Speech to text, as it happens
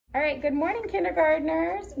All right, good morning,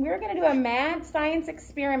 kindergartners. We're going to do a mad science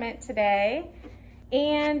experiment today,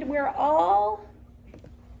 and we're all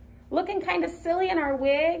looking kind of silly in our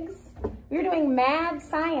wigs. We're doing mad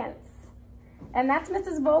science, and that's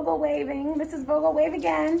Mrs. Vogel waving. Mrs. Vogel, wave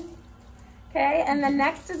again. Okay, and then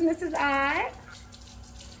next is Mrs. I,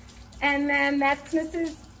 and then that's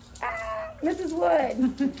Mrs.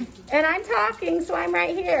 Wood. And I'm talking, so I'm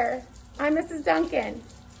right here. I'm Mrs. Duncan.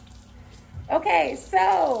 Okay,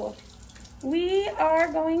 so we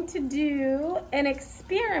are going to do an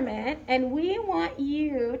experiment, and we want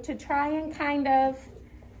you to try and kind of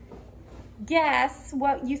guess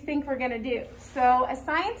what you think we're going to do. So a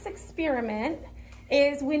science experiment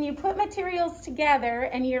is when you put materials together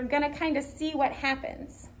and you're going to kind of see what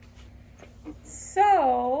happens.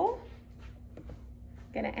 So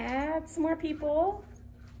I'm going to add some more people.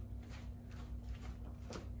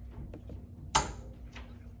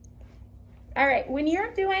 All right, when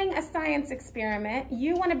you're doing a science experiment,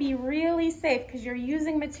 you want to be really safe because you're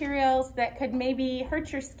using materials that could maybe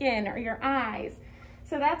hurt your skin or your eyes.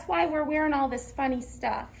 So that's why we're wearing all this funny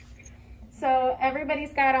stuff. So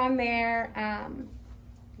everybody's got on their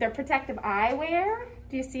protective eyewear.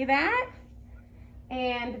 Do you see that?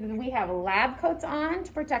 And we have lab coats on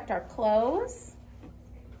to protect our clothes.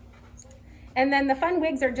 And then the fun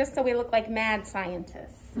wigs are just so we look like mad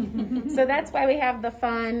scientists. So that's why we have the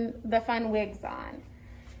fun wigs on.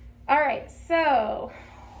 All right, so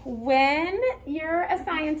when you're a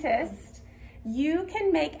scientist, you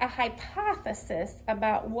can make a hypothesis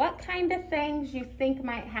about what kind of things you think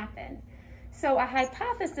might happen. So a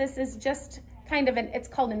hypothesis is just kind of it's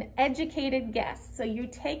called an educated guess. So you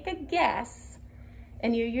take a guess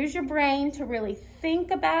and you use your brain to really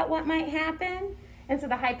think about what might happen. And so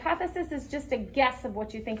the hypothesis is just a guess of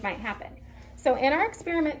what you think might happen. So in our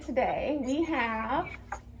experiment today,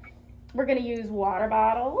 we're going to use water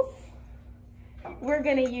bottles. We're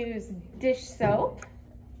going to use dish soap.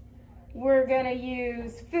 We're going to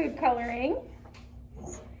use food coloring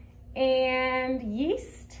and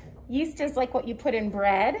yeast. Yeast is like what you put in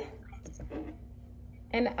bread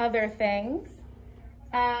and other things.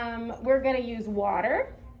 We're going to use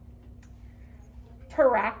water,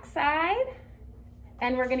 peroxide,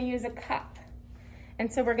 and we're going to use a cup.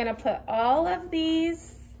 And so we're going to put all of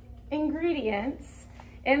these ingredients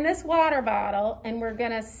in this water bottle, and we're going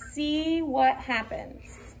to see what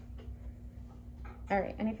happens. All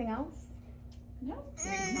right, anything else? No.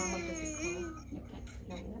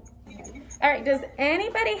 All right, does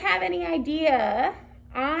anybody have any idea?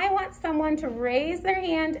 I want someone to raise their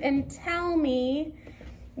hand and tell me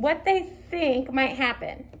what they think might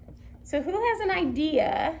happen. So who has an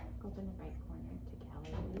idea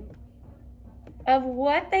of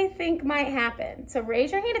what they think might happen? So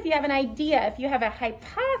raise your hand if you have an idea, if you have a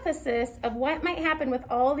hypothesis of what might happen with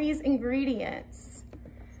all these ingredients.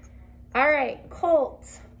 All right,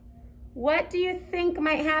 Colt, what do you think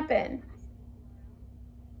might happen?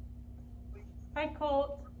 Hi,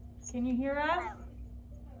 Colt. Can you hear us?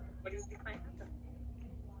 What do you think might happen?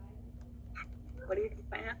 What do you think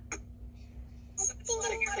might happen?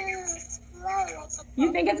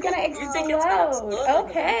 You think it's going to explode?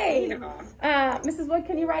 Okay. Mrs. Wood,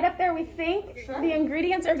 can you write up there? We think the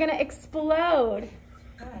ingredients are going to explode.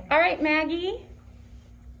 All right, Maggie.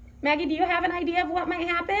 Maggie, do you have an idea of what might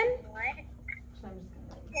happen?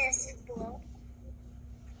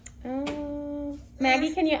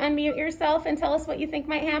 Maggie, can you unmute yourself and tell us what you think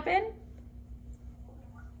might happen?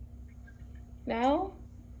 No?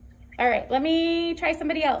 All right, let me try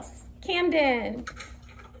somebody else. Camden.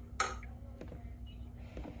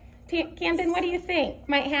 Camden, what do you think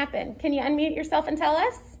might happen? Can you unmute yourself and tell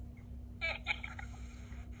us?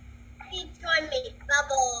 It's going to make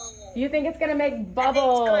bubbles. You think it's going to make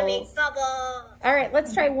bubbles? It's going to make bubbles. All right,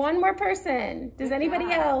 let's try one more person. Does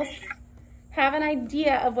anybody else have an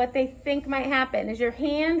idea of what they think might happen? Is your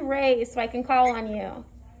hand raised so I can call on you?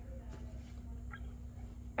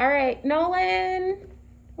 All right, Nolan.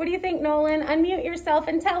 What do you think, Nolan? Unmute yourself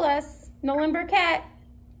and tell us. Nolan Burkett.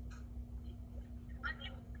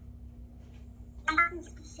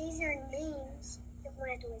 These are names.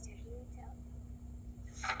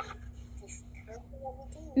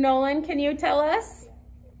 Nolan, can you tell us?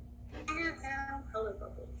 I don't know. Color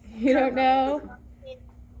bubbles. You don't know? I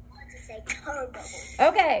want to say color bubbles.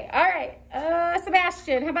 Okay, all right.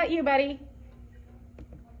 Sebastian, how about you, buddy?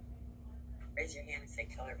 Raise your hand and say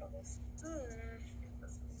color bubbles.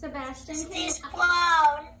 Sebastian, can you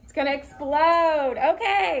explode? It's gonna explode.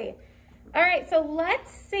 Okay. All right, so let's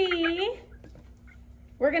see.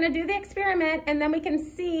 We're gonna do the experiment and then we can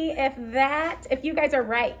see if you guys are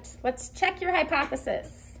right. Let's check your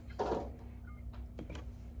hypothesis.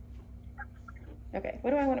 Okay,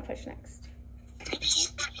 what do I want to push next?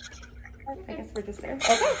 I guess we're just there.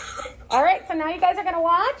 Okay. All right, so now you guys are going to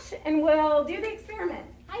watch and we'll do the experiment.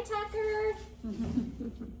 Hi, Tucker.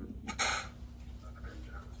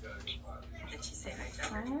 Did she say hi,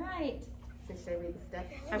 Tucker? All right. So should I read the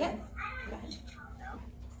steps? Okay. Yep. Go ahead.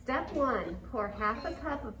 Step 1, pour half a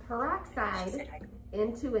cup of peroxide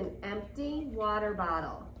into an empty water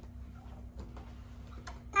bottle.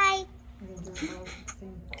 Hi.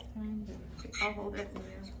 I'll hold it.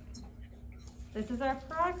 This is our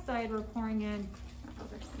peroxide we're pouring in. Oh,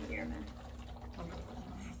 there's some here, man.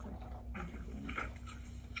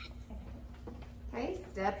 Okay,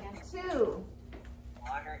 step 2.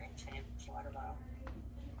 Water into an empty water bottle.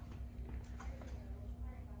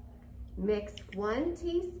 Mix 1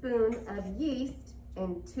 teaspoon of yeast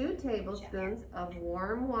and 2 tablespoons of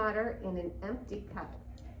warm water in an empty cup.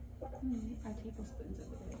 Our tablespoons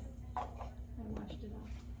over there. I washed it off.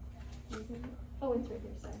 Oh, it's right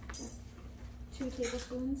here, sorry. Yeah. 2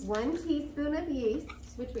 tablespoons, 1 teaspoon of yeast,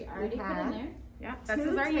 which we already put in there. Yeah, this 2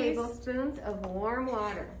 is our yeast. tablespoons of warm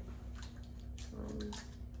water. 1,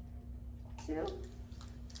 2.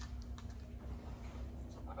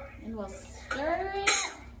 And we'll stir it.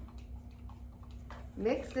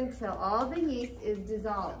 Mix until all the yeast is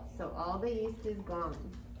dissolved, so all the yeast is gone.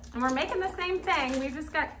 And we're making the same thing. We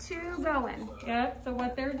just got 2 going. Yep, so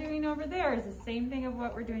what they're doing over there is the same thing of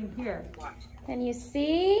what we're doing here. And you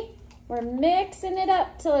see, we're mixing it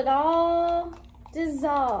up till it all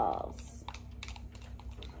dissolves.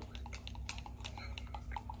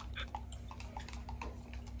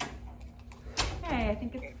 Okay, I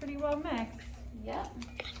think it's pretty well mixed. Yep.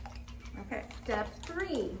 Okay. Step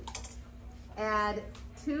 3. Add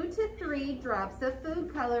 2 to 3 drops of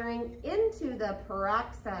food coloring into the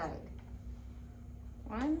peroxide.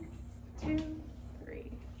 1, 2,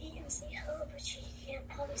 3. You can see her, but she can't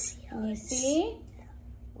probably see And you us. see,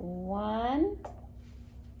 1,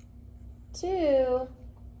 2,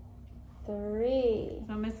 3.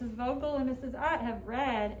 So Mrs. Vogel and Mrs. Ott have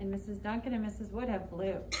red, and Mrs. Duncan and Mrs. Wood have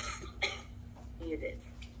blue. Muted.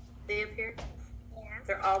 They appear? Yeah.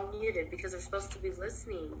 They're all muted because they're supposed to be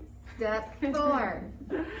listening. Step 4.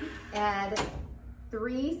 Add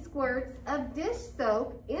 3 squirts of dish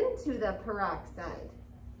soap into the peroxide.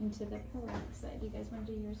 Into the peroxide. You guys want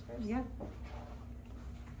to do yours first? Yep.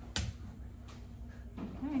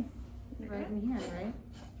 Okay, right in here, right?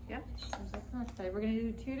 Yep. There's our peroxide. We're gonna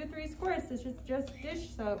do 2 to 3 squirts. This is just dish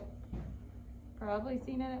soap. Probably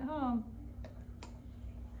seen it at home.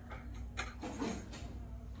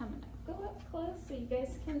 I'm going to go up close so you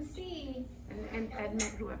guys can see. And admit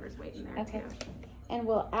whoever's waiting there, Okay. too. And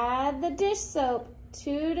we'll add the dish soap,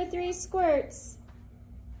 2 to 3 squirts,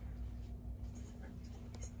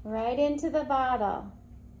 right into the bottle.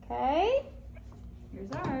 Okay?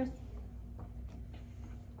 Here's ours.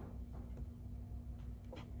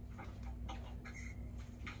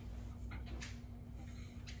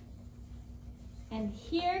 And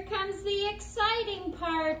here comes the exciting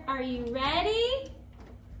part. Are you ready?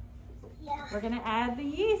 Yeah. We're gonna add the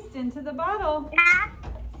yeast into the bottle. Yeah.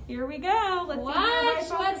 Here we go. Let's Watch, see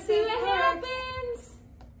how let's see hypothesis what works. happens.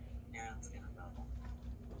 Now it's gonna bubble.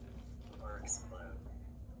 Or explode.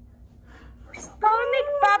 Or something. Go and make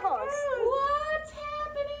bubbles. What's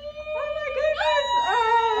happening? Oh my goodness!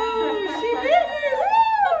 Oh, she did it!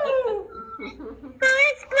 Woo! Go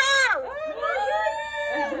explode.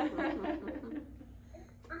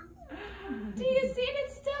 Do you see it?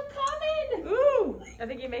 It's still coming. Ooh! I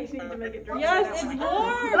think you may need to make it drop. Yes, it's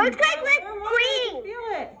warm. Looks like whipped We're warm. I can cream. feel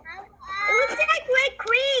it. It looks like whipped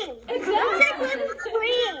cream. It Looks like does. whipped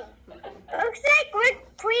cream. Looks like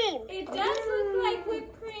whipped cream. It does look like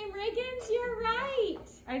whipped cream, Riggins. You're right.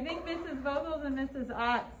 I think Mrs. Vogel's and Mrs.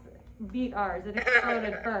 Ott's beat ours. It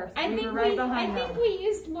exploded first. I We think were right we, behind I think them. we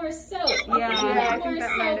used more soap. Yeah, I think we I had think more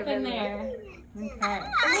that might have soap in been there. Okay.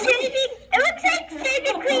 It looks like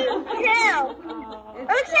shaving cream too. It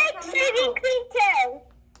looks like shaving cream too.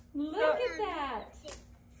 Look at that.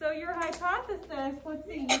 So your hypothesis, let's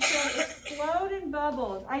see, you said explode in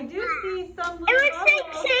bubbles. I do see some It little looks like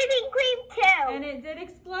bubbles, shaving cream and too. it did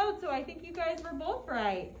explode, so I think you guys were both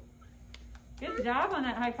right. Good job on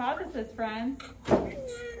that hypothesis, friends.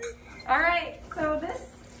 All right, so this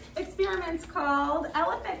experiment's called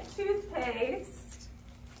Elephant Toothpaste.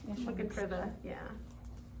 I'm looking for the, yeah.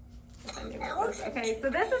 If I knew what it was. Okay, so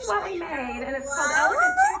this is what we made, and it's called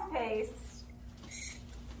Elephant Toothpaste.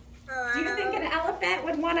 Do you think an elephant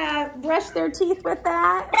would want to brush their teeth with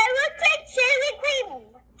that? It looks like shaving cream.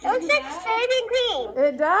 It looks like shaving cream.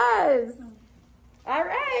 It does. All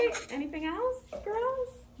right. Anything else, girls?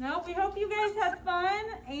 No, we hope you guys had fun,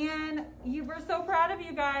 and we're so proud of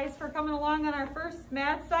you guys for coming along on our first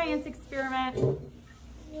math science experiment.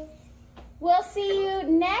 We'll see you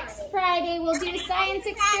next Friday. We'll do science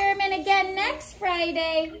experiment again next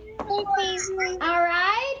Friday. All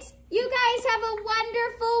right? You guys have a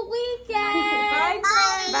wonderful weekend. Bye, friends.